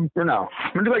 500 or no.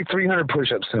 I'm gonna do like 300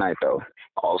 push-ups tonight though.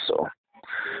 Also,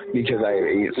 because I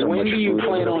ate so much. When do you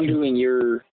plan on doing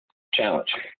your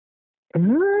challenge?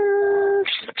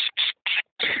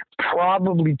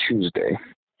 Probably Tuesday.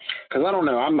 Because I don't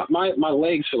know, my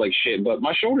legs feel like shit, but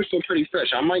my shoulders feel pretty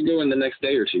fresh. I might go in the next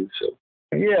day or two. So.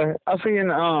 Yeah, I was thinking.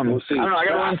 We'll see. I don't know. I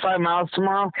gotta run 5 miles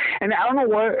tomorrow, and I don't know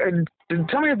what.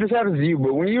 Tell me if this happens to you,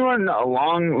 but when you run a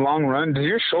long run, does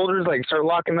your shoulders like start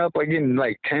locking up, like getting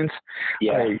like tense?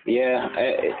 Yeah, like, yeah.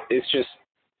 It's just.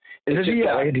 Is it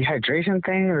like a dehydration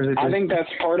thing, or is it? I think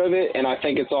that's part of it, and I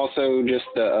think it's also just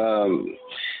the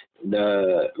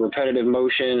repetitive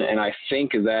motion, and I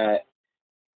think that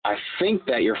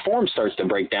your form starts to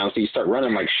break down, so you start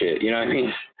running like shit. You know what I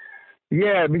mean?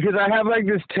 Yeah, because I have like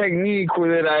this technique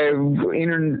that I've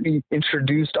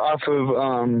introduced off of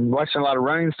watching a lot of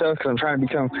running stuff, because I'm trying to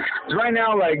become. Cause right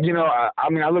now, like, you know, I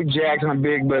mean, I look jacked and I'm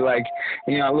big, but like,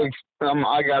 you know,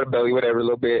 I got a belly, whatever, a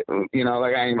little bit. You know,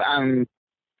 like I'm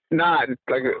not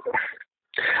like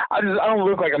I don't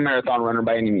look like a marathon runner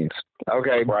by any means.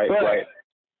 Okay, right, but right.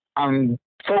 I'm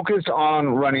focused on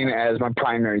running as my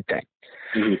primary thing.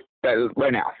 Mm-hmm.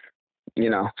 Right now, you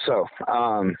know.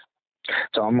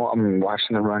 So I'm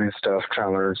watching the running stuff,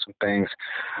 trying to learn some things.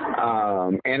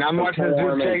 And I'm watching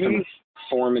the technique,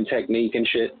 form and technique and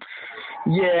shit.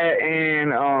 Yeah,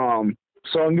 and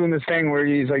so I'm doing this thing where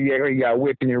he's like, yeah, you got a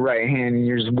whip in your right hand and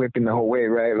you're just whipping the whole way,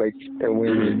 right? Like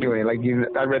when you're doing it, like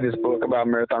I read this book about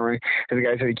marathon running, and the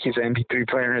guy said he keeps an MP3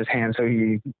 player in his hand, so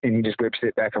he just whips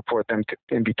it back and forth to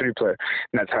MP3 player,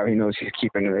 and that's how he knows he's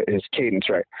keeping his cadence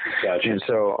right. Gotcha. And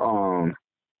so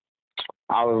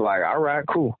I was like, all right,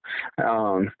 cool.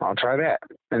 I'll try that.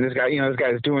 And this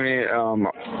guy's doing it.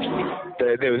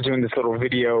 They was doing this little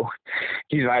video.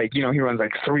 He's like, you know, he runs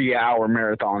like 3-hour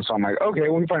marathons. So I'm like, okay,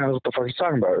 well, he probably knows what the fuck he's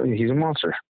talking about. He's a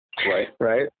monster. Right.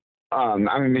 Right. I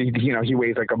mean, you know, he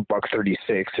weighs like $136,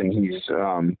 and he's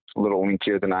a little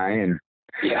linkier than I. And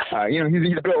yeah, you know,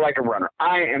 he's built like a runner.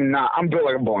 I'm built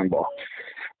like a bowling ball.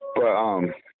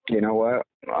 But you know what?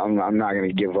 I'm not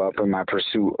gonna give up in my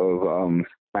pursuit of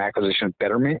my acquisition of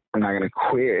betterment. I'm not going to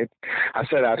quit. I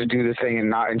set out to do this thing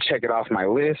and check it off my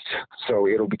list, so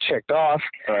it'll be checked off.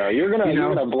 You're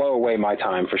gonna blow away my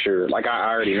time for sure. Like I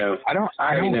already know. I don't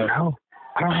know.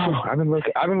 I've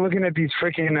been looking at these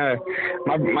freaking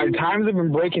my times have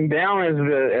been breaking down as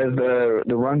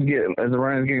the run is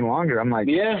getting longer. I'm like,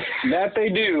 yeah, that they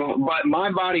do. But my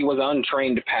body was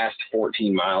untrained past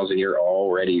 14 miles, and you're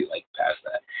already like past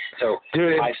that. So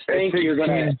dude, I think you're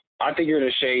gonna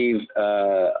shave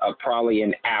probably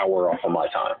an hour off of my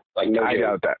time. Like no I joke.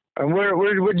 doubt that. And where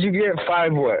would you get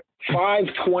 5 what?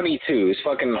 5:22. It's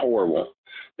fucking horrible.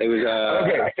 It was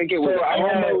okay. I think it was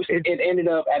almost. It ended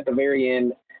up at the very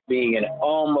end being an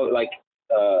almost like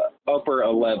upper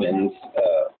 11s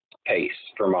pace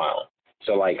per mile.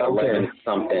 So like 11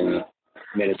 something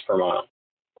minutes per mile.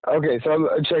 Okay, so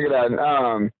check it out.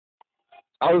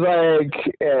 I was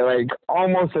like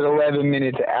almost at 11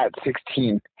 minutes at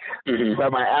 16,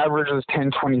 but my average was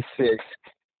 10:26.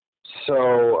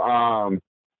 So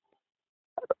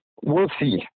we'll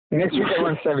see. Next week I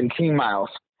run 17 miles.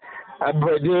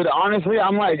 But dude, honestly,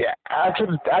 I'm like after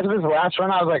this last run,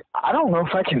 I was like, I don't know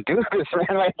if I can do this,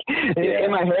 man. Like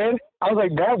in my head, I was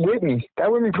like, that whipped me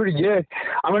pretty good.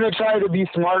 I'm gonna try to be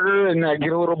smarter and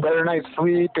get a little better night's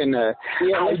sleep and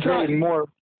hydrate more.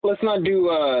 Let's not do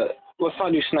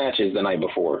snatches the night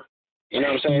before. You know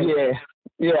what I'm saying?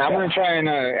 Yeah. I'm gonna try and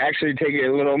actually take it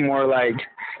a little more like,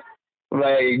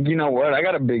 you know what? I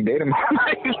got a big day tomorrow.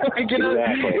 Like, you know,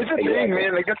 it's a thing,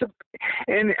 man. Like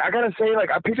and I gotta say, like,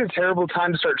 I picked a terrible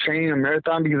time to start training a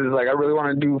marathon because it's like I really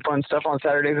want to do fun stuff on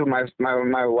Saturdays with my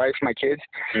wife, my kids,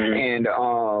 and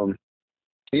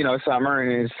you know, summer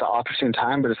and it's the opportune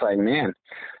time. But it's like, man,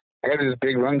 I got this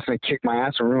big run to kick my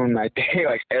ass and ruin my day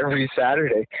like every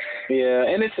Saturday. Yeah,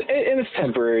 and it's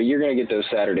temporary. You're gonna get those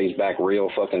Saturdays back real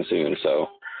fucking soon. So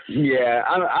Yeah,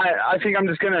 I think I'm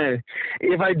just gonna,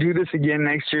 if I do this again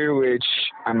next year, which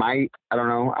I might, I don't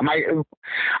know,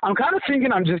 I'm kind of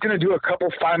thinking I'm just gonna do a couple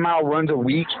 5-mile runs a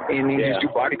week and then just do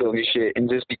bodybuilding shit and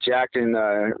just be jacked and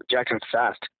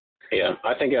fast. Yeah,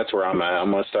 I think that's where I'm at.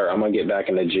 I'm gonna get back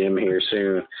in the gym here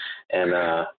soon and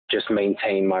just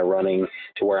maintain my running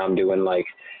to where I'm doing like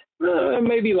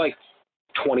maybe like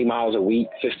 20 miles a week,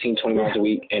 15, 20 miles a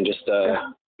week, and just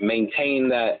maintain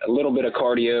that a little bit of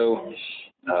cardio,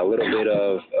 a little bit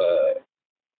of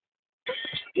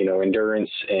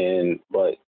endurance,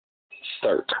 but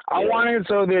start. I want it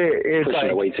so that it's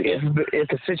like weights again. If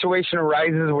the situation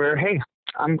arises where, hey,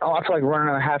 I feel like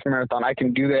running a half marathon, I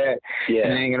can do that. Yeah.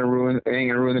 And it ain't gonna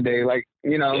ruin the day. Like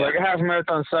like a half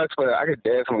marathon sucks, but I could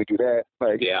definitely do that.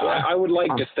 Like I would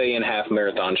like to stay in half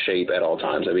marathon shape at all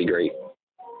times. That'd be great.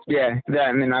 Yeah, that,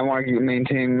 and then I want to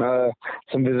maintain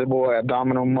some visible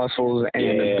abdominal muscles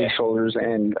and big shoulders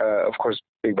and of course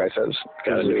big biceps.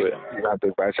 Gotta do it. You got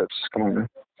big biceps. Come on, man.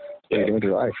 What are you doing with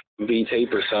your life?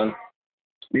 V-taper, son.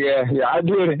 Yeah, I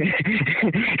do it.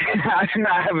 I do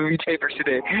not have a V-taper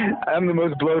today. I'm the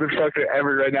most bloated fucker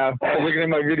ever right now. I was looking at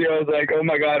my videos like, oh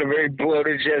my god, a very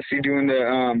bloated Jesse doing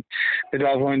the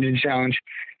Dolph Lundgren challenge.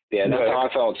 Yeah, that's how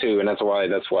I felt too, and that's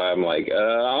why I'm like,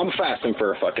 I'm fasting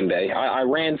for a fucking day. I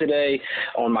ran today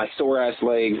on my sore ass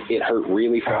leg. It hurt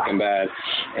really fucking bad,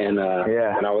 and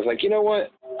and I was like, you know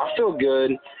what? I feel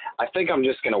good. I think I'm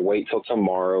just gonna wait till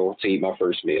tomorrow to eat my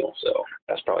first meal. So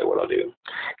that's probably what I'll do.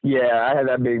 Yeah, I had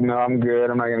that big meal. I'm good.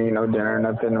 I'm not gonna eat no dinner or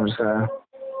nothing. I'm just gonna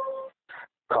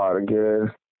call it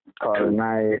a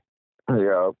night.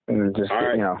 And just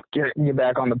get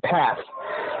back on the path.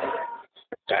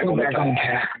 Back on the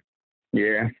path.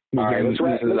 Yeah. All right, let's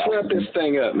wrap this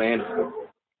thing up, man.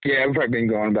 Yeah, we've probably been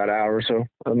going about an hour or so,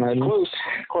 I imagine.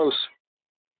 Close.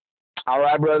 All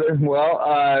right, brother.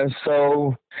 Well,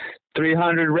 so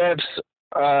 300 reps.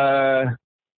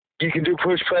 You can do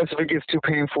push press if it gets too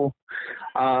painful.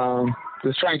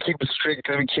 Let's try and keep it strict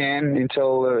as we can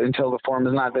until the form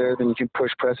is not there. Then you can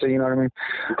push press it. You know what I mean?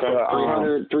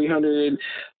 Okay. 300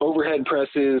 overhead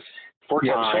presses 4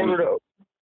 times.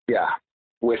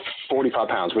 With 45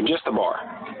 pounds, with just the bar.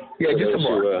 Yeah, just the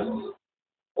bar.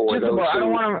 Just the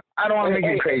bar. I don't want to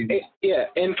make it crazy. Yeah,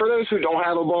 and for those who don't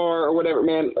have a bar or whatever,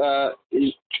 man,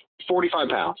 45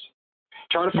 pounds.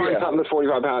 Try to find something that's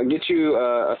 45 pounds. Get you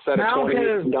a set of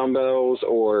 20 dumbbells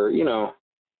or, 25.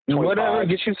 Whatever.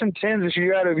 Get you some tens. If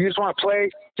you just want to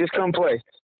play, just come play.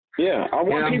 Yeah, I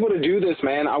want people to do this,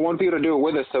 man. I want people to do it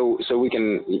with us so we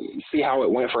can see how it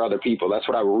went for other people. That's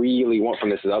what I really want from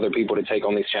this, is other people to take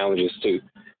on these challenges too.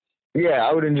 Yeah,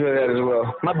 I would enjoy that as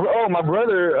well. My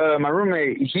brother, my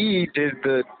roommate, he did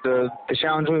the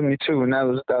challenge with me too, and that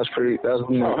was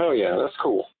oh hell yeah, that's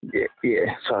cool.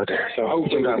 Yeah. So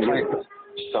hopefully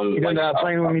he did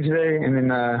playing with me today, and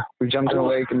then we jumped in the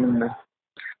lake, and then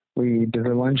we did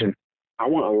the luncheon. I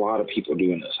want a lot of people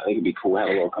doing this. I think it'd be cool to have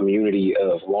a little community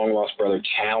of Long Lost Brother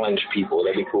challenge people.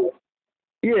 That'd be cool.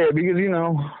 Yeah, because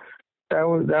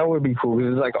that would be cool.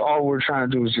 Because it's like all we're trying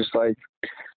to do is just like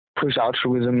push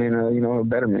altruism and a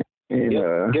betterment.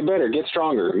 And, get better, get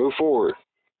stronger, move forward.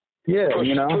 Yeah,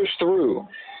 push through.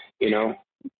 Yeah,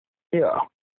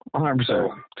 100%.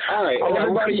 So, all right,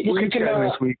 everybody, you can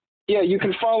this week. Yeah, you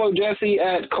can follow Jesse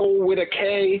at Cole with a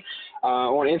K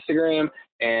on Instagram,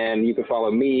 and you can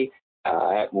follow me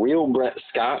at Real Brett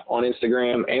Scott on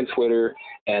Instagram and Twitter,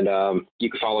 and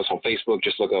you can follow us on Facebook.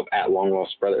 Just look up at Long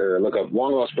Lost Brother, or look up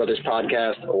Long Lost Brothers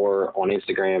Podcast, or on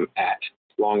Instagram at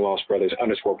Long Lost Brothers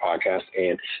 _podcast.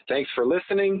 And thanks for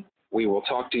listening. We will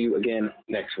talk to you again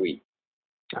next week.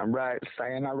 All right,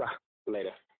 sayonara.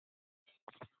 Later.